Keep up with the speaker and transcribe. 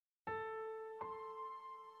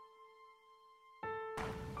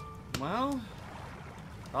Well,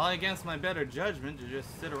 probably against my better judgment to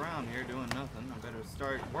just sit around here doing nothing. I better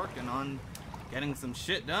start working on getting some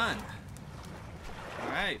shit done.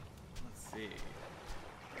 Alright, let's see.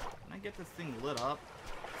 Can I get this thing lit up?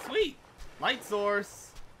 Sweet! Light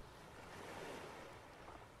source!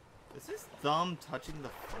 Is his thumb touching the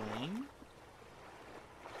flame?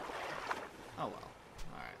 Oh well.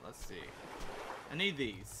 Alright, let's see. I need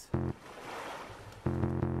these.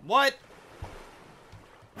 What?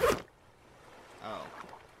 Oh.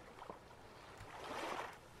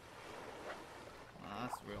 Well,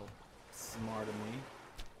 that's real smart of me.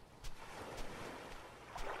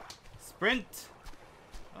 Sprint!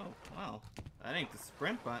 Oh, well. That ain't the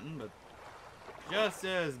sprint button, but just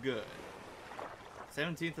as good.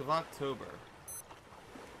 17th of October.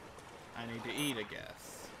 I need to eat, I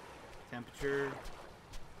guess. Temperature,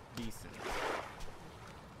 decent.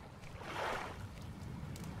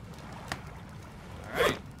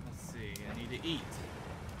 Alright, let's see. I need to eat.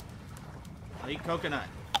 I'll eat coconut.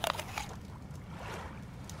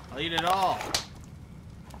 I'll eat it all.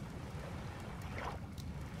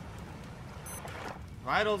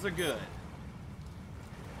 Vitals are good.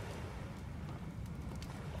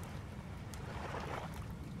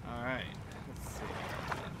 Alright, let's see.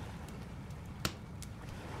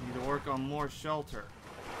 Need to work on more shelter.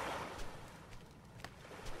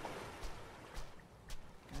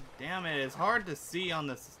 God damn it, it's hard to see on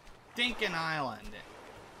this stinking island.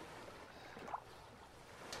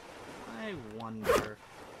 I wonder.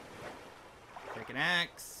 Take an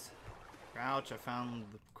axe. Crouch, I found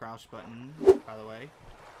the crouch button, by the way.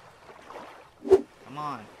 Come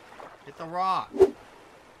on. Hit the rock.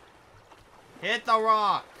 Hit the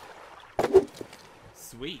rock!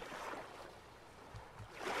 Sweet.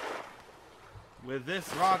 With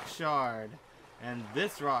this rock shard, and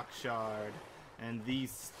this rock shard, and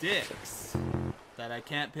these sticks that I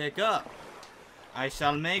can't pick up, I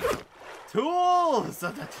shall make tools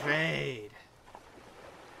of the trade.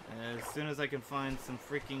 As soon as I can find some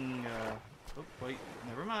freaking, oh, wait,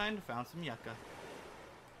 never mind. Found some yucca.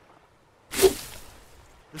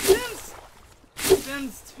 The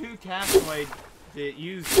Sims 2 Castaway did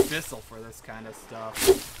use Thistle for this kind of stuff.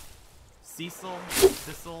 Thistle,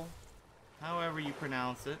 however you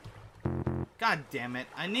pronounce it. God damn it,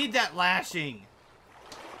 I need that lashing!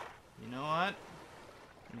 You know what?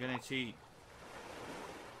 I'm gonna cheat.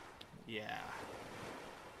 Yeah.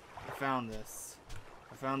 I found this.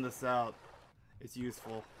 I found this out. It's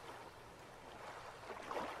useful.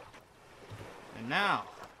 And now,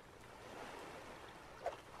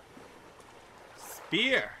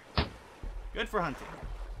 spear. Good for hunting.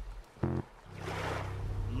 Hmm?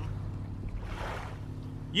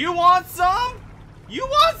 You want some? You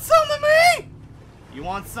want some of me? You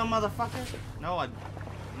want some, motherfucker? No, I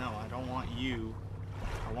don't want you.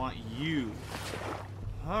 I want you.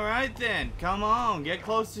 Alright then, come on, get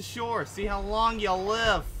close to shore, see how long you'll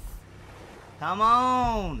live. Come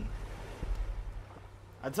on.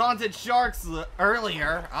 I taunted sharks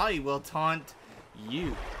earlier, I will taunt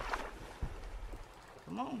you.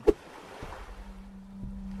 Come on.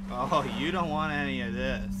 Oh, you don't want any of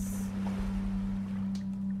this.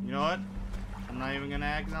 You know what? I'm not even gonna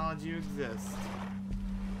acknowledge you exist.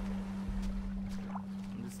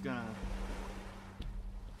 I'm just gonna...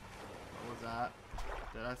 What was that?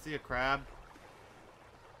 Did I see a crab?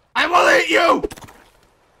 I will eat you!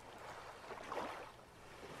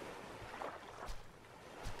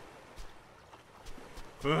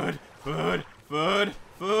 Food, food, food,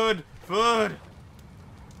 food, food!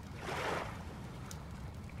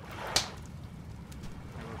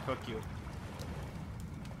 I will cook you.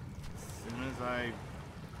 As soon as I...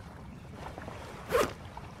 God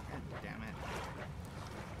damn it.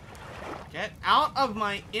 Get out of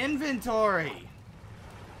my inventory!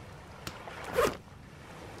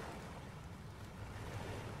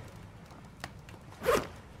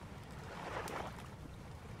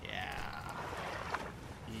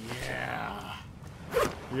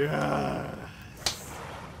 Yes.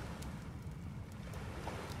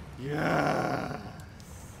 Yes.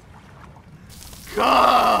 Cook!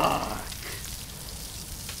 I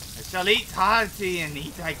shall eat hearty and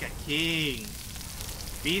eat like a king.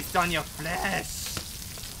 Feast on your flesh.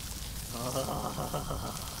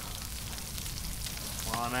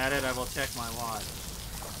 While I'm at it, I will check my watch.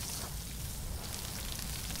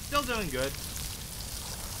 Still doing good.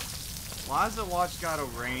 Why has the watch got a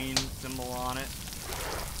rain symbol on it?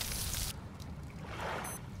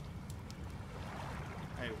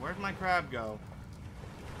 Hey, where'd my crab go?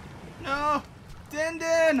 No! Din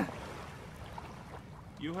Din!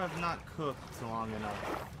 You have not cooked long enough.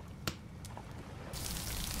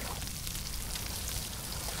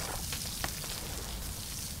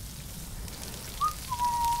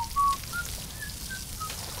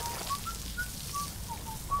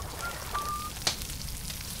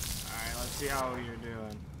 see how you're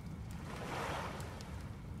doing.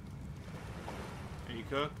 Are you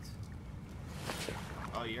cooked?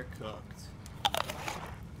 Oh, you're cooked.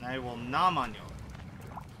 I will nom on you.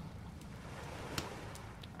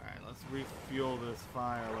 Alright, let's refuel this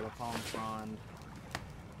fire with a palm frond.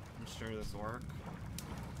 I'm sure this will work.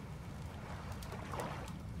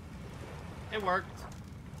 It worked.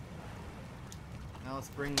 Now let's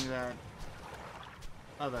bring that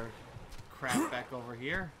other crap back over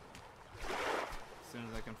here. As soon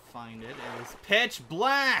as I can find it. It is pitch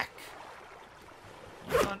black!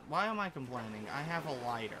 You know what? Why am I complaining? I have a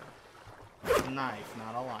lighter. It's a knife,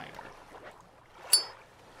 not a lighter.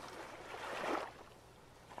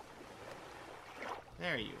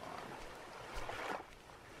 There you are.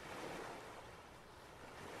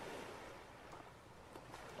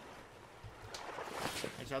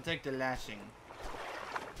 I shall take the lashing.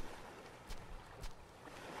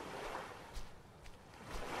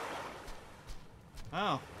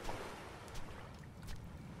 Oh.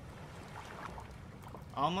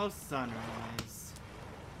 Almost sunrise.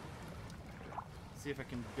 See if I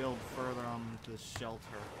can build further on this shelter.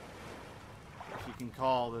 If you can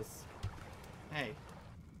call this... Hey.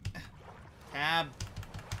 Tab.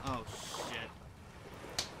 Oh, shit.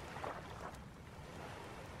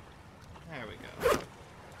 There we go.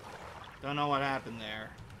 Don't know what happened there.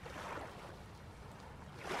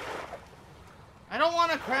 I don't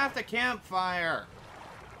want to craft a campfire.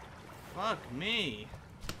 Fuck me.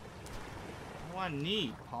 What do I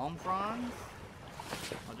need? Palm fronds?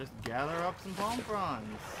 I'll just gather up some palm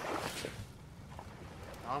fronds.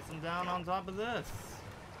 Toss them down on top of this.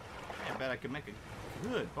 I bet I could make a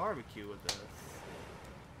good barbecue with this.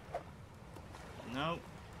 Nope.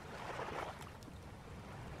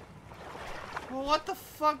 Well, what the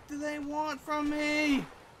fuck do they want from me?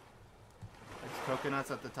 There's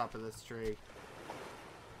coconuts at the top of this tree.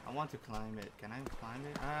 I want to climb it. Can I climb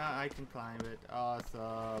it? I can climb it.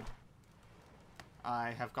 Awesome.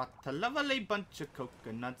 I have got a lovely bunch of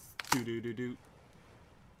coconuts. Do-do-do-do.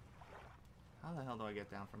 How the hell do I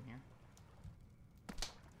get down from here?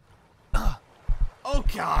 Oh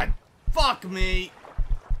god! Fuck me!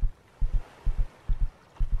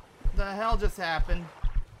 The hell just happened?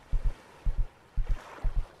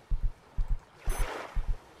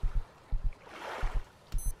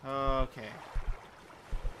 Okay.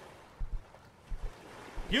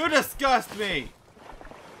 You disgust me!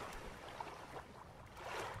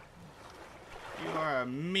 You are a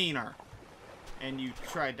meaner. And you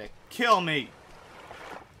tried to kill me.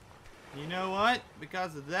 You know what?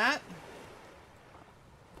 Because of that,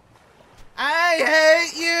 I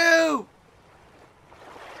hate you!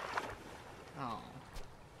 Oh.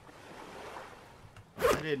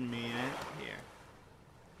 I didn't mean it. Here.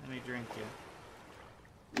 Let me drink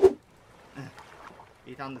you.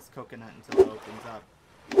 Beat on this coconut until it opens up.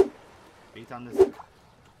 Beat on this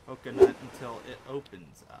coconut until it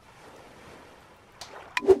opens up.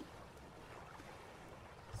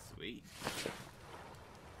 Sweet.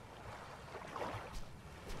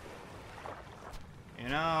 You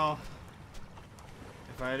know,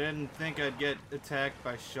 if I didn't think I'd get attacked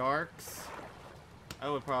by sharks, I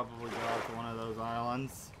would probably go out to one of those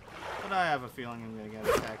islands. But I have a feeling I'm going to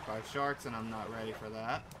get attacked by sharks, and I'm not ready for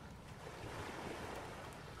that.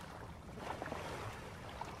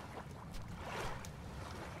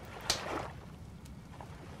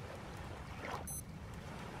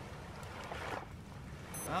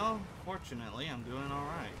 Well, fortunately, I'm doing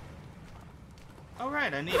alright. Oh,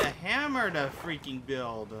 right, I need a hammer to freaking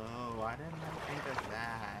build. Oh, I didn't think of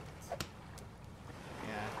that.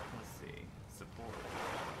 Yeah, let's see. Support.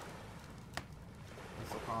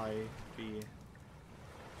 This will probably be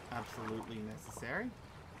absolutely necessary.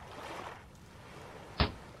 Yeah,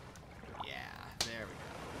 there we go.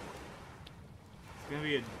 It's gonna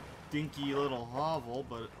be a dinky little hovel,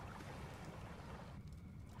 but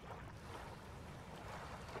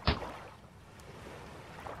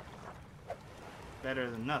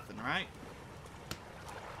better than nothing, right?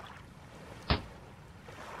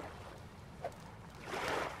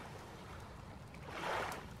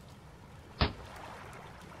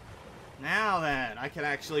 Now then, I can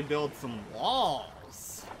actually build some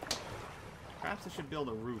walls. Perhaps I should build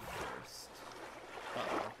a roof first.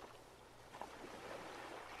 Uh-oh.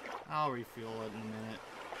 I'll refuel it in a minute.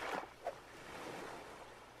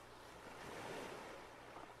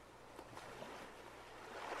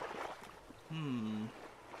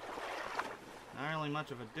 Not really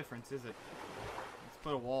much of a difference, is it? Let's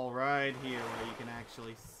put a wall right here where you can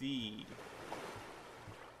actually see.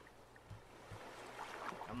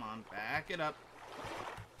 Come on, back it up.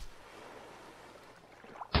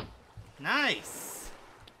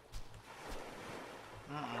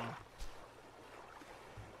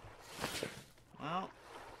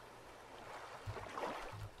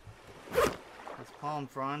 and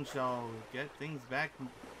Franz shall get things back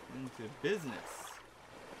into business.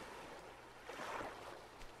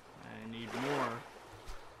 I need more.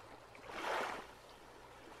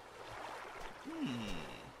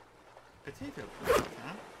 Potato plants,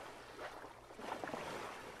 huh?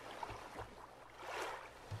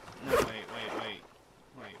 No, wait.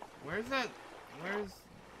 Where's that?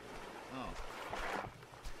 Oh.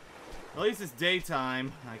 At least it's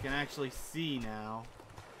daytime. I can actually see now.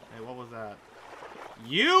 Hey, what was that?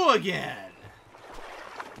 You again!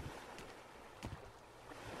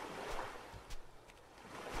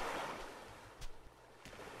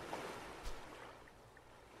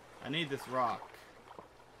 I need this rock.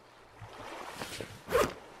 Yeah,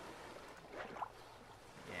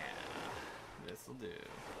 this'll do.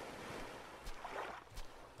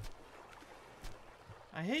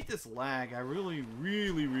 I hate this lag. I really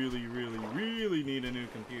need a new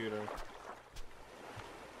computer.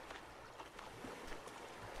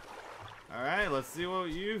 Alright, let's see what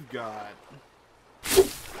you've got.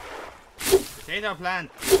 Potato plant!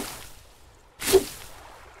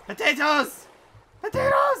 Potatoes!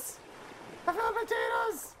 Potatoes! I found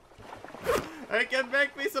potatoes! I can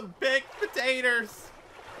make me some baked potatoes!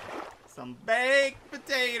 Some baked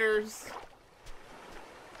potatoes!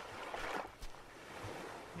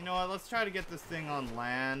 You know what, let's try to get this thing on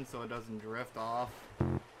land so it doesn't drift off.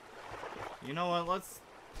 You know what, let's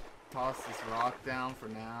toss this rock down for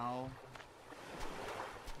now.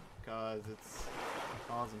 Because it's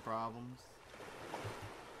causing problems.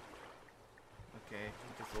 Okay,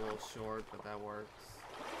 just a little short, but that works.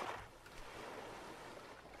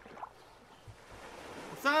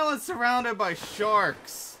 This island's surrounded by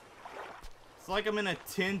sharks. It's like I'm in a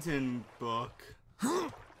Tintin book.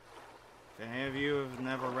 If any of you have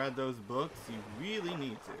never read those books, you really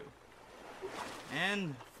need to.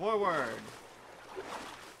 And forward.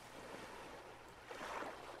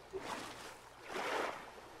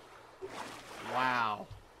 Wow.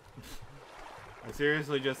 I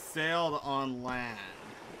seriously just sailed on land.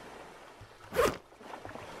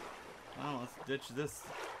 Well, let's ditch this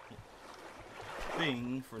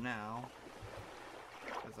thing for now.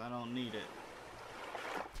 Because I don't need it.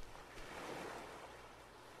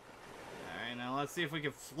 Alright, now let's see if we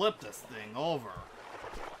can flip this thing over.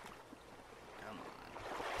 Come on.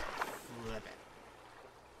 Flip it.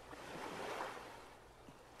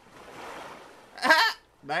 Ah!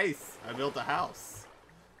 Nice. I built a house.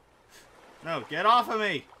 No, get off of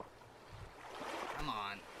me. Come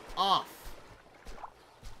on. Off.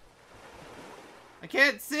 I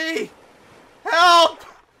can't see. Help!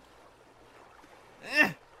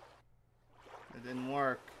 It didn't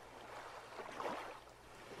work.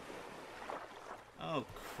 Oh,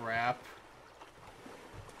 crap.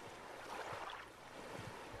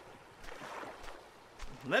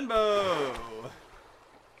 Limbo!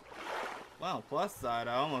 Well, plus side,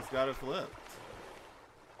 I almost got it flipped.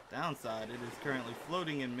 Downside, it is currently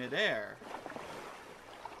floating in midair.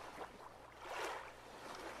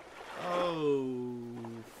 Oh,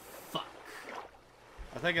 fuck.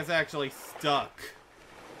 I think it's actually stuck.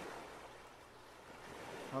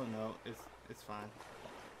 Oh no, it's fine.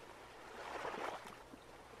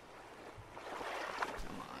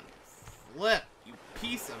 Come on, flip, you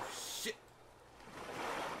piece of shit.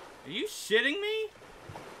 Are you shitting me?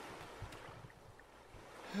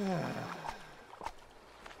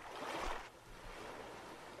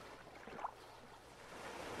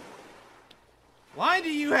 Why do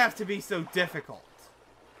you have to be so difficult?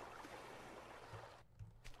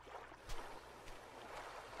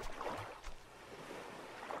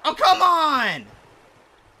 Oh, come on!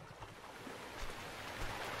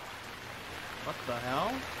 What the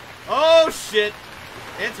hell? Oh, shit!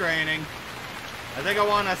 It's raining. I think I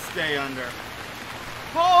want to stay under.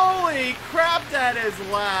 Holy crap, that is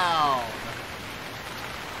loud!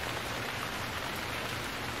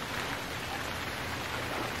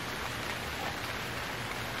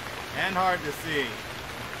 And hard to see.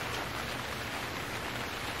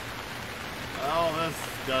 Well, this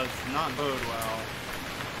does not bode well.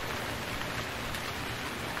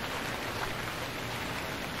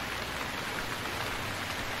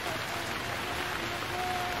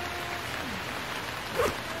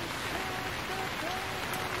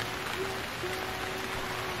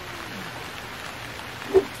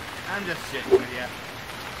 I'm just shitting with you.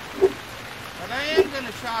 But I am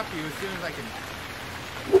gonna chop you as soon as I can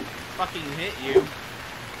fucking hit you.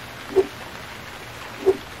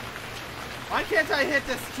 Why can't I hit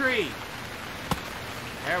this tree?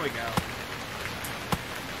 There we go.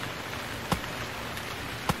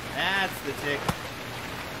 That's the tick.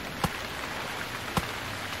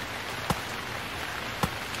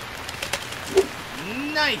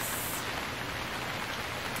 Nice!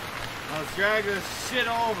 Let's drag this shit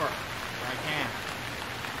over. If I can.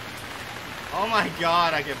 Oh my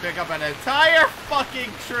god, I can pick up an entire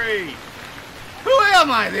fucking tree! Who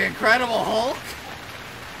am I, the Incredible Hulk?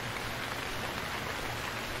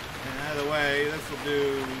 And either way, this will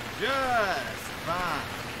do just fine.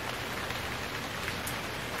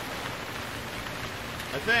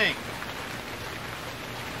 I think.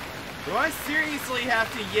 Do I seriously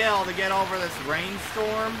have to yell to get over this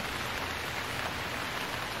rainstorm?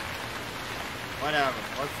 Whatever.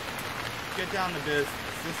 Let's get down to business.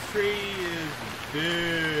 This tree is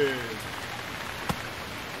big.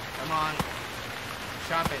 Come on.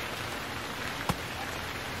 Chop it.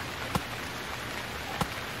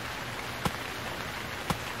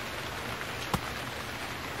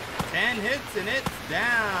 Ten hits and it's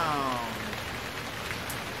down.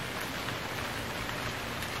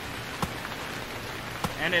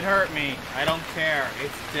 And it hurt me. I don't care.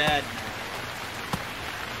 It's dead now.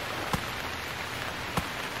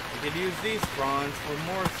 We could use these fronds for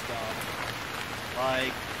more stuff.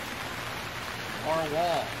 Like more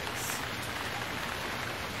walls.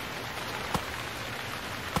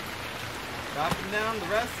 Chopping down the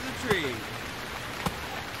rest of the tree.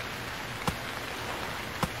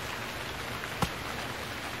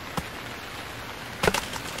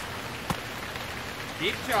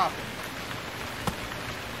 Keep chopping.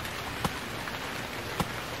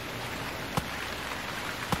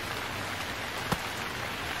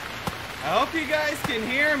 I hope you guys can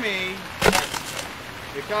hear me,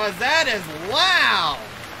 because that is loud!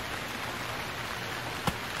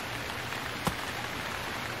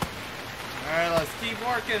 Alright, let's keep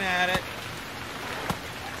working at it.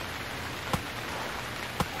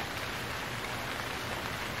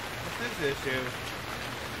 What's this issue?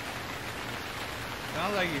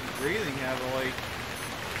 Sounds like he's breathing heavily.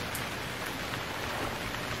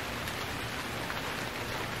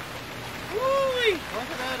 Woo-wee! Look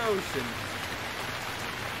at that ocean.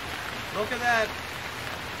 Look at that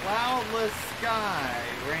cloudless sky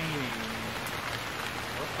raining.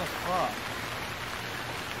 What the fuck?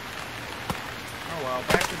 Oh well,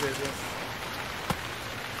 back to business.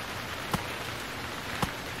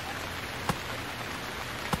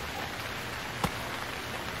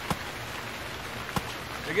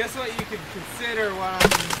 I guess what you could consider what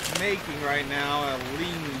I'm making right now a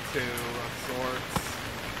lean-to of sorts.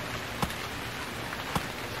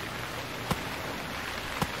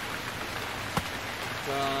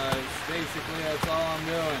 Basically that's all I'm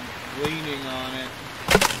doing. Leaning on it.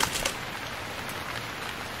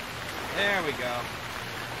 There we go.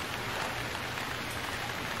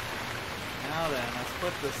 Now then, let's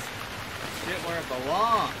put this shit where it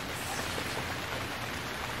belongs.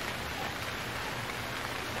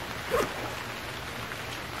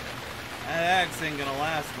 That axe ain't gonna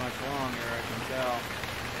last much longer, I can tell.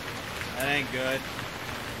 That ain't good.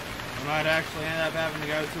 I might actually end up having to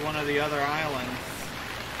go to one of the other islands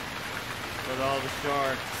with all the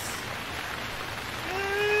sharks.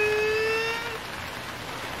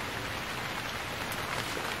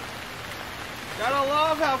 Gotta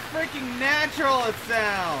love how freaking natural it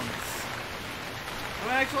sounds. I'm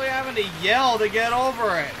actually having to yell to get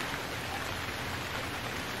over it.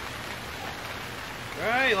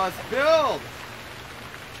 Alright, let's build!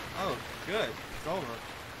 Oh, good. It's over.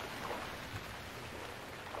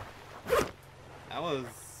 That was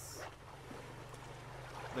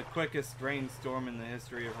the quickest rainstorm in the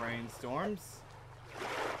history of rainstorms.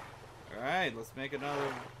 Alright, let's make another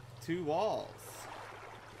 2 walls.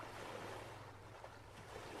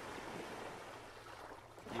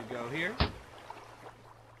 You go here.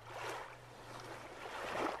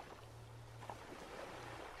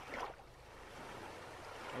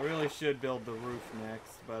 I really should build the roof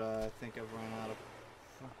next, but I think I've run out of...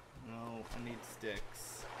 No, I need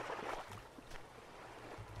sticks.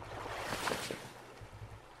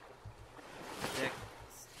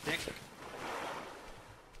 Stick.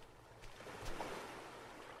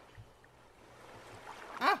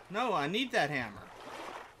 Ah, no, I need that hammer.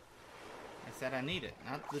 I said I need it,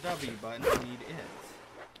 not the W button, I need it.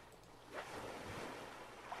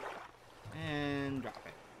 And drop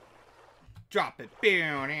it. Drop it.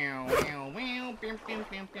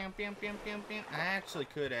 I actually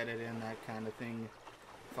could edit in that kind of thing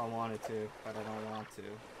if I wanted to, but I don't want to.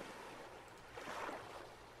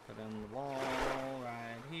 Put in the wall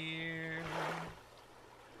right here.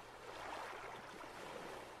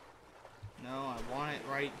 No, I want it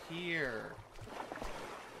right here.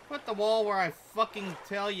 Put the wall where I fucking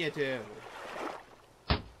tell you to.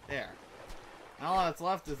 There. All that's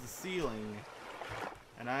left is the ceiling.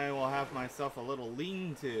 And I will have myself a little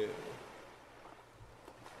lean-to.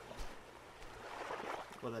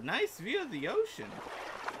 with a nice view of the ocean.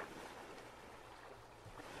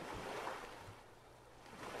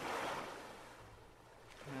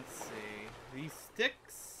 Let's see. These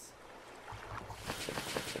sticks.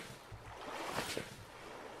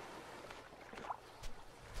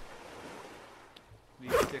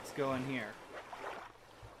 These sticks go in here.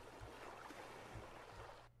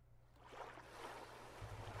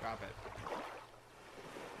 Drop it.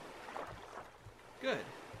 Good.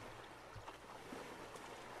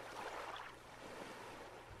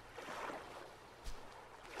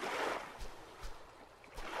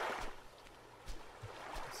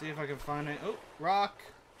 See if I can find it. Oh, rock.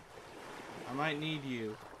 I might need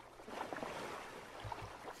you.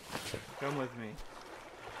 Come with me.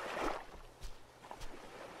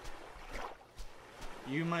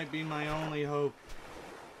 You might be my only hope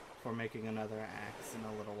for making another axe in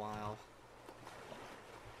a little while.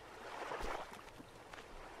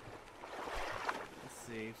 Let's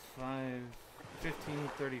see,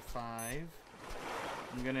 15:35.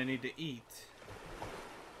 I'm gonna need to eat.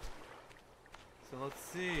 So let's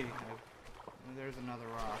see. There's another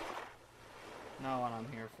rock. Not what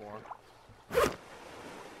I'm here for.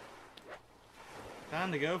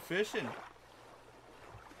 Time to go fishing.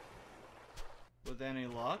 With any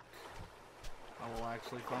luck, I will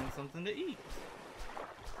actually find something to eat.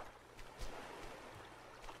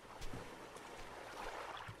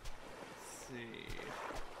 Let's see.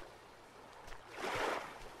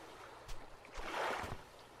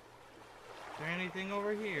 Is there anything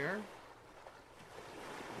over here?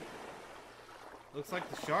 Looks like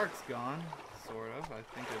the shark's gone, sort of. I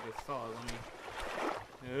think I just saw it. Let me...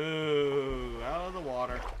 Ooh, out of the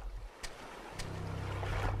water.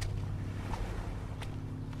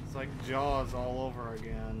 It's like Jaws all over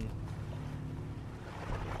again.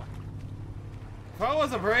 If I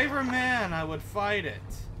was a braver man, I would fight it.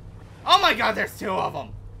 Oh my god, there's two of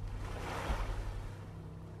them!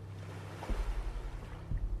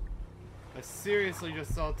 I seriously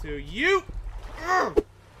just saw two. You! Urgh!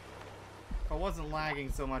 If I wasn't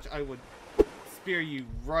lagging so much, I would spear you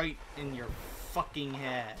right in your fucking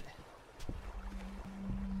head.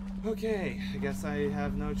 Okay, I guess I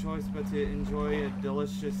have no choice but to enjoy a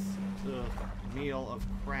delicious meal of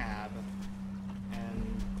crab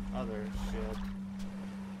and other shit.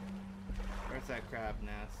 Where's that crab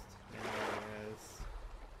nest? There it is.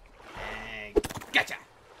 Hey, gotcha!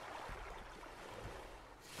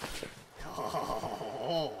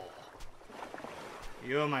 Oh,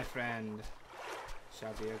 you, my friend,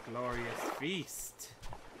 shall be a glorious feast.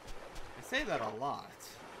 I say that a lot.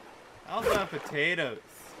 I also have potatoes.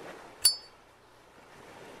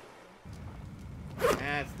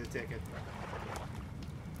 That's the ticket.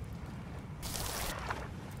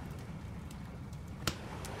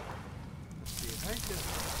 Let's see, if I just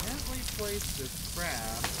gently place this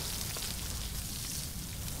crab.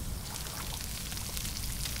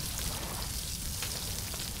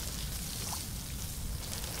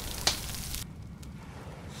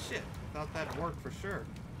 Shit, thought that'd work for sure.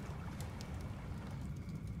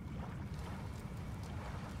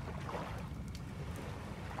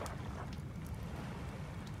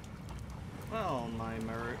 Well, my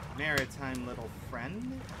maritime little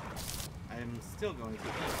friend, I'm still going to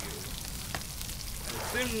eat you. As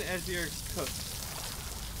soon as you're cooked.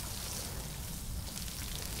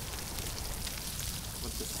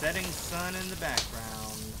 With the setting sun in the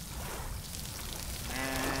background.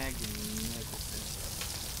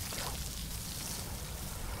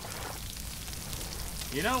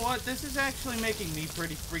 Magnificent. You know what? This is actually making me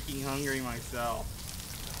pretty freaking hungry myself.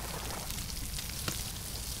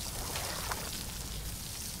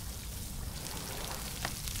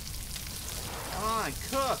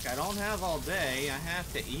 Cook. I don't have all day. I have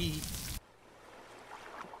to eat.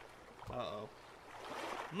 Uh-oh.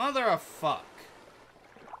 Mother of fuck.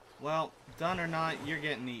 Well, done or not, you're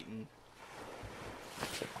getting eaten.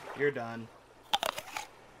 You're done.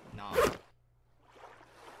 Nah. I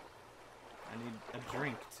need a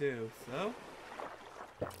drink, too, so...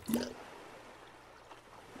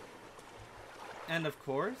 And of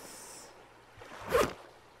course...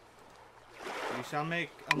 we shall make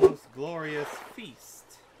a most glorious feast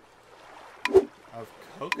of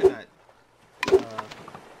coconut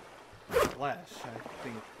flesh, I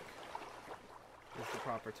think is the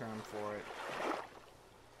proper term for it.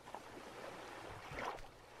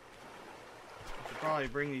 I should probably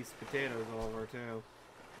bring these potatoes over too.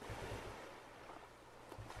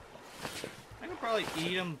 I could probably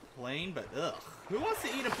eat them plain, but ugh. Who wants to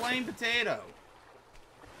eat a plain potato?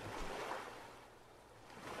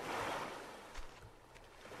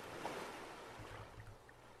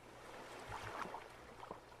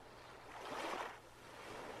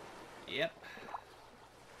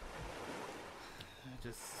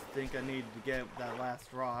 just think I need to get that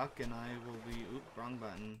last rock, and I will be... Oop, wrong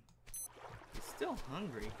button. He's still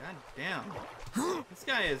hungry. God damn. This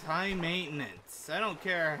guy is high maintenance. I don't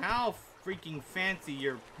care how freaking fancy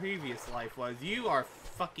your previous life was. You are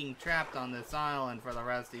fucking trapped on this island for the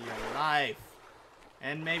rest of your life.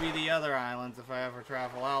 And maybe the other islands if I ever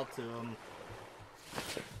travel out to them.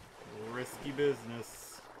 Risky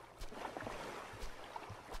business.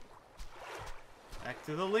 Back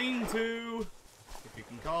to the lean-to, if you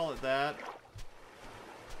can call it that.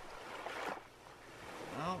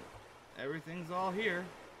 Well, everything's all here.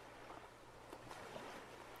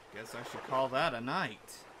 Guess I should call that a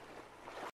night.